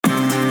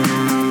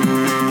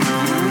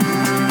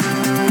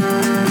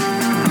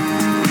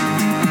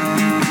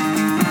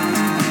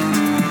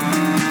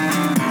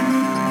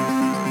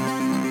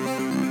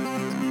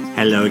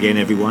again,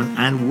 everyone,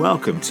 and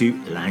welcome to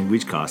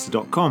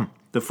LanguageCaster.com,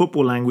 the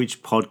football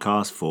language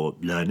podcast for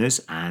learners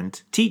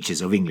and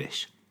teachers of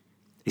English.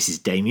 This is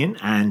Damien,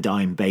 and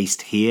I'm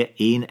based here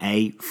in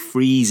a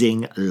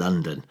freezing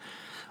London.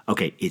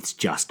 Okay, it's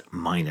just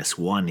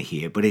 -1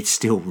 here, but it's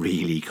still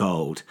really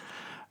cold.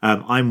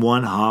 I'm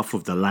one half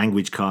of the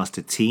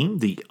LanguageCaster team.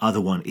 The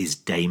other one is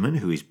Damon,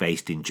 who is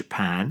based in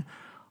Japan.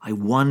 I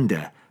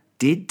wonder,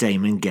 did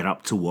Damon get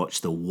up to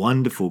watch the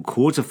wonderful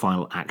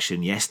quarterfinal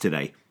action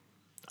yesterday?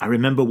 I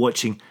remember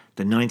watching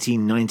the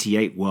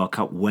 1998 World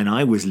Cup when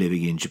I was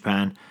living in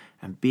Japan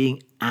and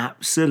being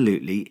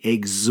absolutely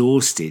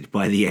exhausted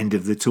by the end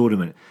of the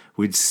tournament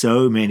with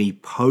so many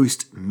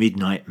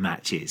post-midnight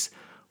matches.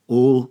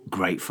 All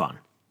great fun.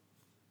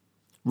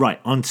 Right,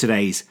 on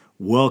today's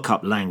World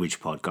Cup Language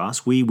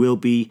podcast, we will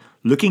be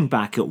looking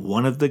back at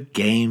one of the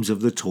games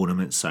of the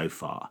tournament so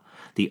far,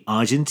 the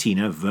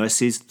Argentina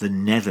versus the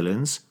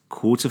Netherlands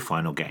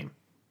quarterfinal game.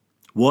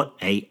 What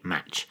a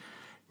match!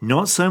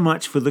 Not so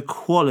much for the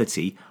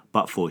quality,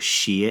 but for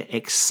sheer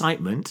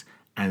excitement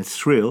and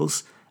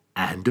thrills,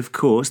 and of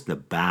course the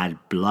bad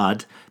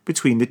blood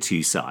between the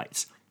two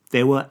sides.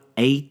 There were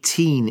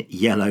 18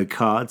 yellow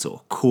cards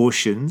or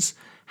cautions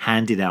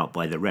handed out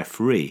by the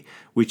referee,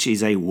 which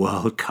is a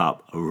World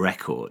Cup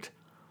record.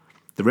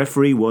 The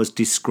referee was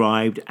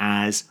described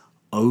as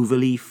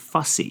overly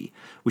fussy,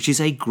 which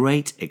is a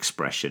great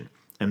expression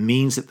and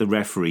means that the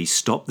referee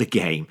stopped the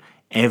game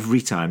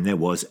every time there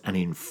was an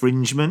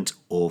infringement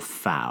or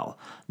foul,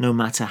 no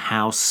matter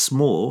how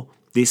small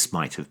this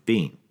might have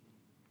been.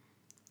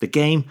 The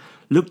game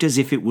looked as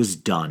if it was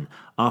done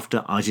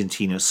after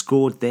Argentina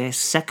scored their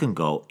second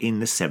goal in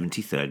the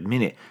 73rd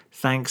minute,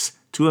 thanks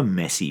to a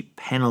Messi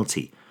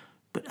penalty.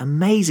 But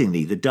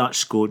amazingly, the Dutch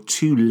scored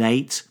two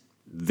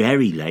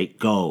very late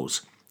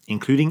goals,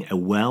 including a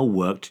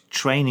well-worked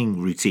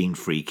training routine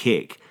free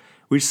kick,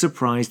 which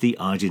surprised the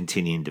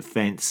Argentinian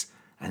defence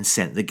and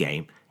sent the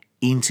game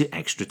into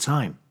extra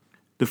time.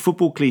 The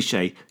football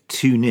cliche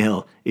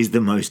 2-0 is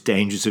the most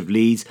dangerous of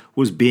leads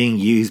was being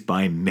used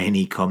by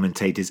many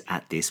commentators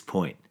at this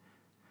point.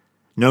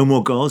 No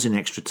more goals in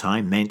extra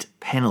time meant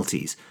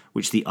penalties,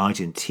 which the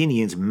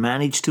Argentinians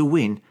managed to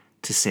win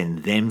to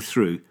send them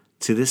through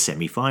to the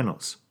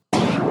semi-finals.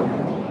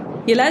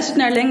 Je luistert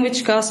naar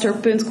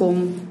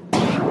languagecaster.com.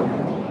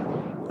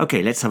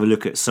 Okay, let's have a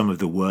look at some of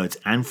the words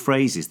and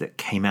phrases that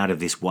came out of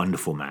this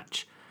wonderful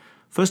match.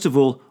 First of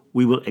all,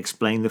 we will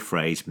explain the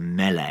phrase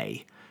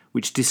melee,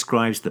 which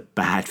describes the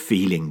bad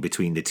feeling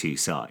between the two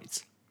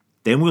sides.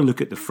 Then we'll look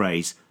at the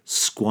phrase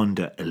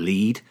squander a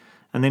lead,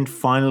 and then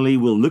finally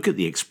we'll look at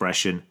the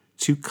expression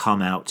to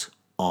come out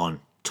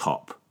on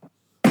top.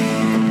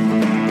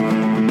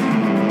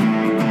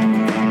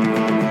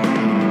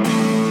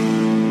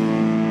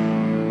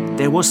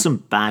 There was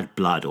some bad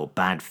blood or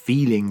bad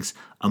feelings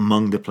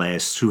among the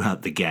players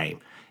throughout the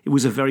game. It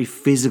was a very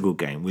physical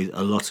game with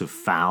a lot of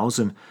fouls,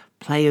 and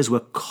players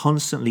were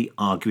constantly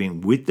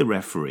arguing with the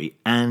referee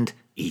and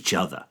each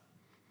other.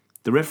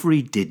 The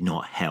referee did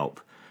not help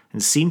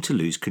and seemed to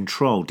lose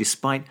control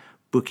despite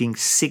booking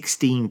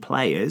 16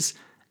 players,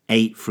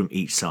 8 from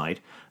each side,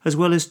 as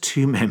well as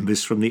 2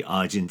 members from the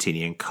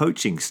Argentinian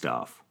coaching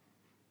staff.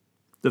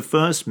 The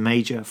first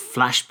major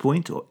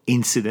flashpoint or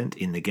incident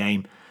in the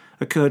game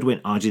occurred when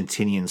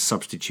Argentinian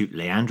substitute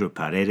Leandro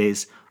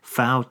Paredes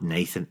fouled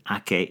Nathan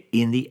Ake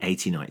in the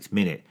 89th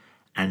minute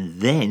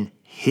and then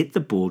hit the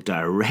ball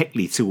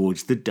directly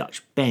towards the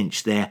Dutch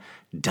bench, their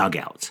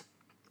dugout.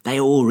 They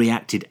all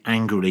reacted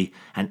angrily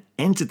and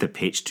entered the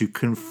pitch to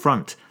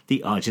confront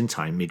the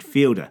Argentine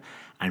midfielder,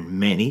 and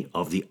many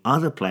of the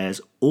other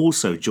players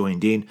also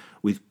joined in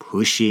with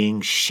pushing,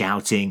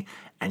 shouting,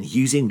 and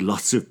using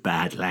lots of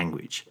bad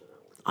language.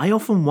 I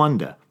often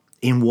wonder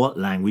in what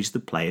language the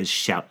players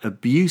shout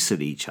abuse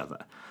at each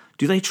other.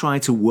 Do they try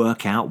to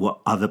work out what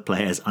other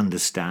players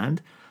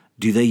understand?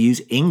 Do they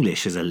use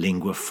English as a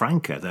lingua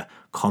franca, the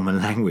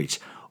common language,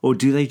 or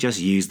do they just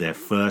use their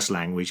first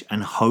language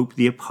and hope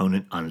the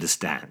opponent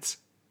understands?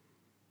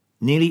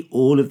 Nearly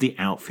all of the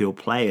outfield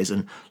players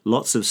and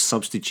lots of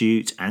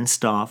substitutes and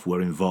staff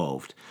were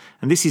involved,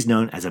 and this is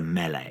known as a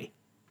melee.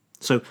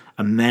 So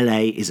a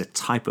melee is a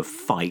type of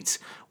fight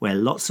where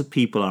lots of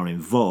people are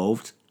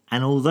involved,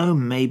 and although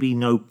maybe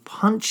no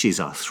punches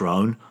are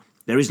thrown,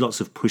 there is lots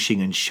of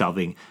pushing and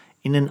shoving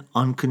in an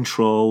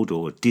uncontrolled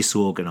or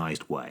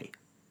disorganized way.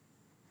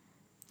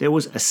 There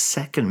was a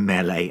second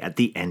melee at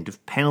the end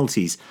of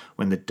penalties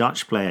when the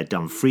Dutch player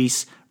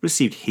Dumfries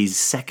received his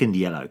second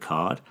yellow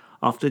card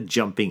after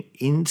jumping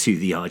into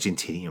the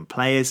Argentinian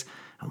players,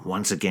 and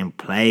once again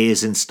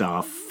players and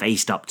staff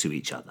faced up to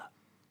each other.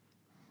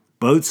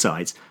 Both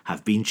sides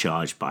have been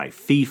charged by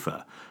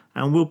FIFA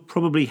and will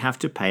probably have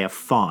to pay a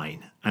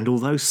fine, and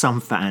although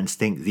some fans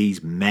think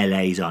these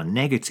melees are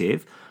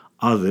negative,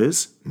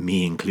 others,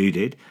 me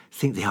included,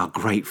 think they are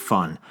great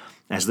fun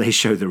as they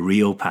show the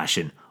real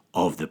passion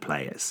of the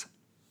players.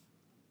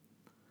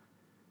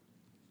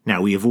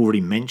 Now, we have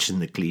already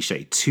mentioned the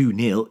cliche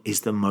 2-0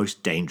 is the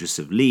most dangerous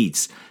of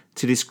leads.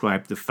 to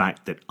describe the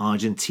fact that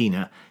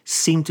Argentina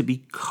seemed to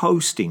be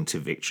coasting to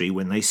victory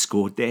when they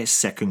scored their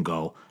second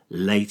goal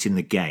late in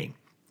the game,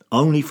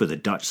 only for the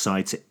Dutch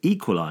side to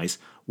equalise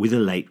with a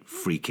late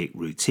free kick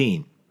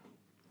routine.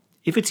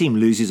 If a team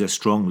loses a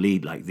strong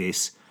lead like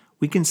this,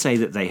 we can say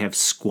that they have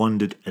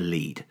squandered a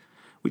lead,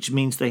 which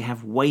means they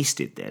have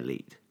wasted their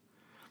lead.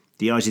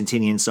 The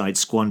Argentinian side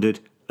squandered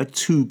a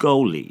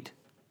 2-goal lead.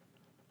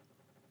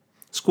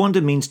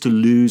 Squander means to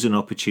lose an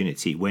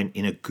opportunity when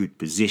in a good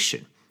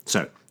position.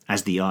 So,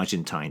 as the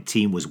Argentine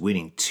team was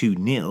winning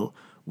 2-0,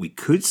 we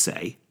could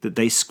say that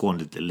they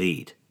squandered the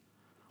lead.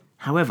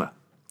 However,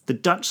 the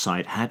Dutch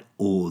side had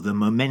all the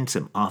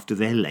momentum after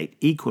their late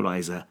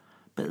equaliser,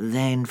 but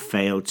then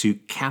failed to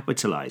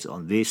capitalise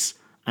on this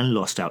and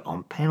lost out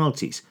on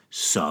penalties.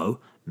 So,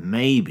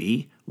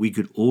 maybe we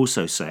could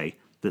also say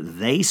that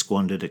they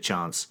squandered a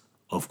chance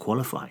of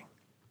qualifying.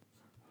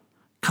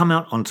 Come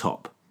out on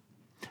top.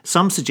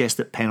 Some suggest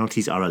that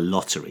penalties are a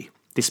lottery.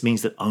 This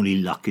means that only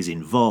luck is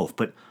involved,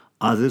 but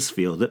others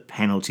feel that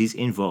penalties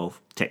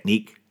involve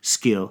technique,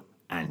 skill,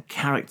 and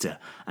character,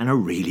 and a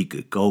really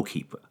good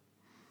goalkeeper.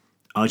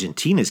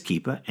 Argentina's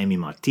keeper, Emi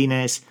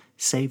Martinez,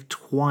 saved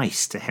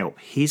twice to help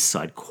his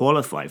side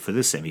qualify for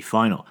the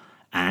semi-final,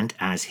 and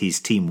as his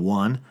team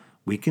won,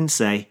 we can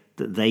say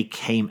that they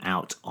came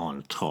out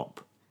on top.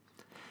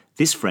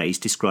 This phrase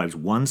describes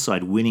one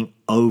side winning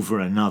over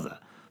another,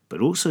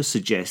 but also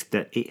suggests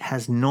that it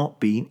has not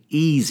been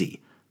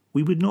easy.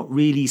 We would not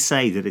really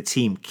say that a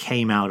team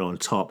came out on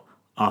top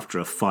after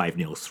a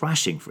 5-0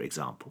 thrashing, for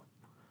example.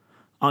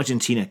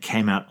 Argentina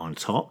came out on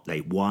top,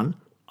 they won,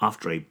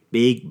 after a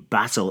big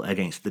battle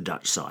against the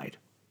Dutch side.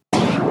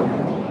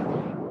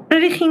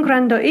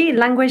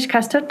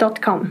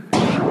 languagecaster.com.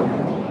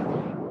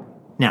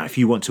 Now, if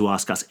you want to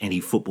ask us any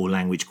football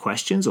language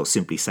questions or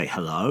simply say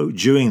hello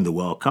during the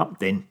World Cup,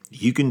 then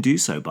you can do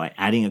so by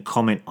adding a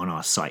comment on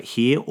our site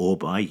here or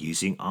by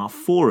using our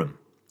forum.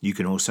 You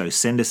can also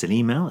send us an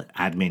email at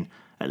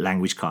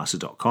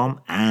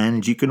admin@languagecaster.com,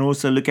 and you can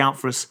also look out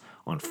for us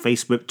on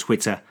Facebook,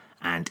 Twitter,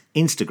 and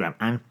Instagram.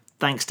 And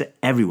thanks to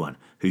everyone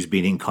who's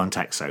been in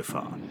contact so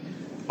far.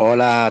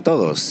 Hola a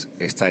todos,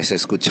 estáis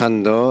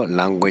escuchando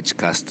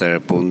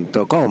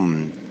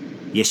languagecaster.com.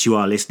 Yes, you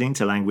are listening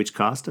to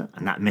LanguageCaster,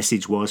 and that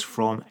message was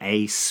from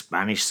a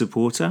Spanish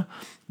supporter.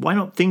 Why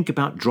not think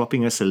about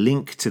dropping us a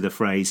link to the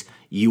phrase,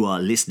 you are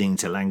listening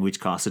to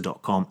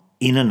languagecaster.com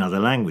in another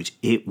language?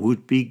 It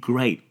would be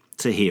great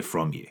to hear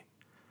from you.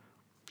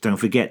 Don't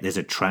forget, there's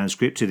a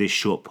transcript to this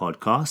short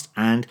podcast,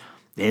 and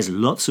there's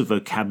lots of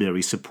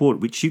vocabulary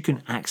support which you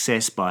can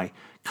access by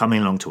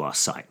coming along to our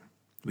site.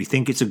 We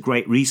think it's a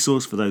great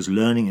resource for those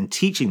learning and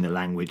teaching the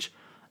language,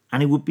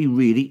 and it would be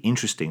really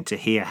interesting to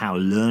hear how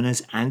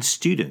learners and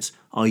students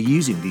are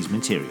using these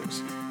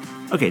materials.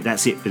 Okay,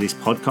 that's it for this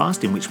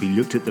podcast in which we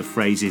looked at the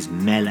phrases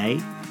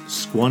melee,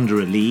 squander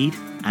a lead,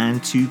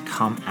 and to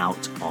come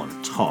out on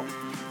top,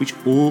 which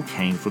all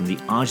came from the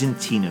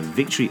Argentina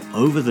victory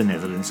over the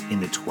Netherlands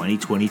in the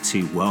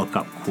 2022 World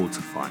Cup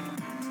quarterfinal.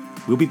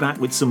 We'll be back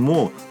with some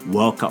more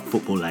World Cup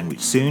football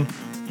language soon.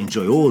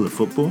 Enjoy all the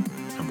football,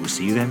 and we'll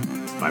see you then.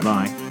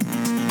 Bye-bye.